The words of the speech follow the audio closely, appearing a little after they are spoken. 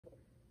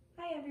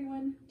Hi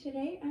everyone!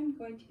 Today I'm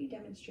going to be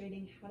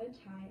demonstrating how to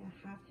tie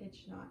a half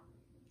hitch knot.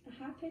 A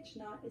half hitch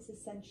knot is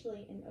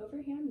essentially an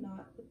overhand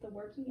knot with the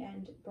working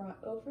end brought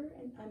over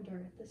and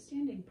under the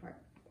standing part.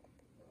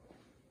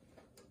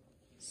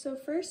 So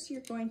first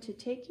you're going to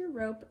take your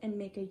rope and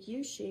make a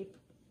U shape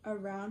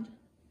around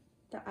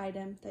the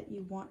item that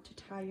you want to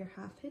tie your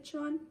half hitch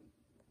on.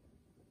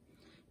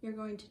 You're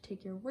going to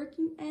take your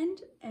working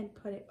end and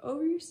put it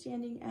over your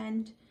standing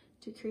end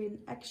to create an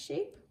X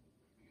shape.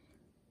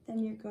 Then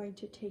you're going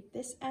to take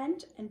this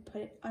end and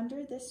put it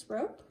under this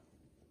rope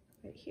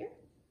right here.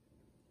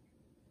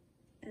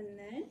 And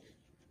then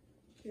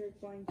you're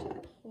going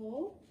to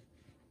pull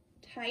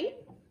tight.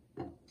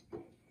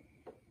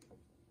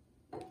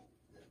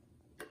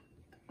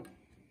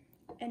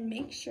 And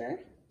make sure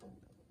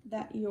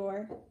that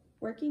your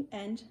working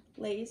end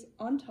lays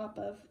on top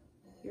of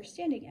your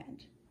standing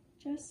end,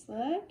 just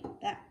like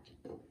that.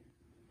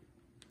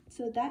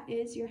 So that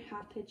is your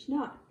half hitch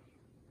knot.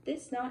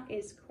 This knot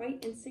is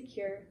quite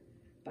insecure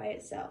by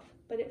itself,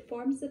 but it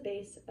forms the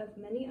base of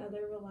many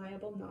other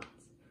reliable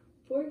knots.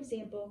 For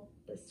example,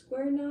 the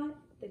square knot,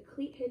 the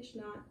cleat hitch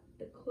knot,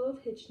 the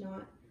clove hitch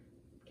knot,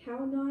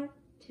 cow knot,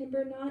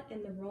 timber knot,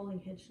 and the rolling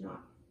hitch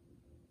knot.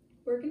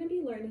 We're going to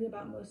be learning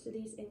about most of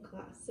these in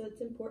class, so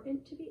it's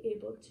important to be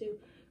able to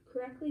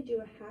correctly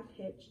do a half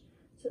hitch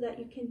so that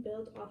you can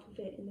build off of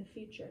it in the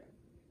future.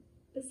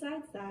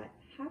 Besides that,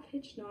 half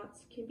hitch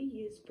knots can be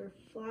used for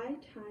fly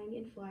tying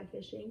and fly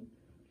fishing,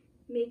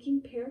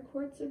 making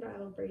paracord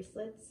survival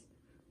bracelets,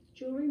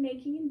 jewelry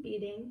making and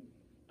beading,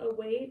 a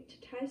way to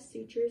tie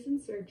sutures in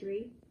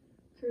surgery,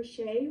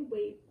 crochet,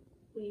 weight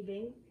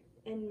weaving,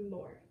 and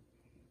more.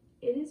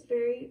 It is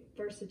very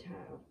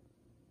versatile.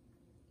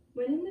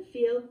 When in the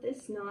field,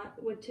 this knot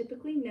would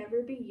typically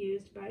never be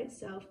used by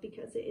itself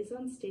because it is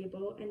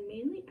unstable and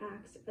mainly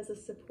acts as a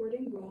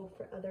supporting role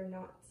for other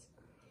knots.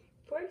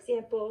 For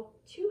example,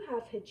 two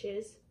half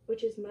hitches,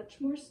 which is much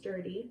more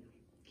sturdy,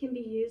 can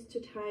be used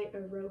to tie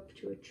a rope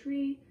to a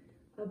tree,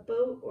 a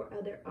boat, or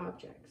other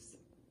objects.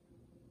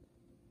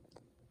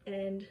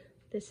 And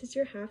this is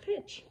your half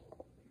hitch.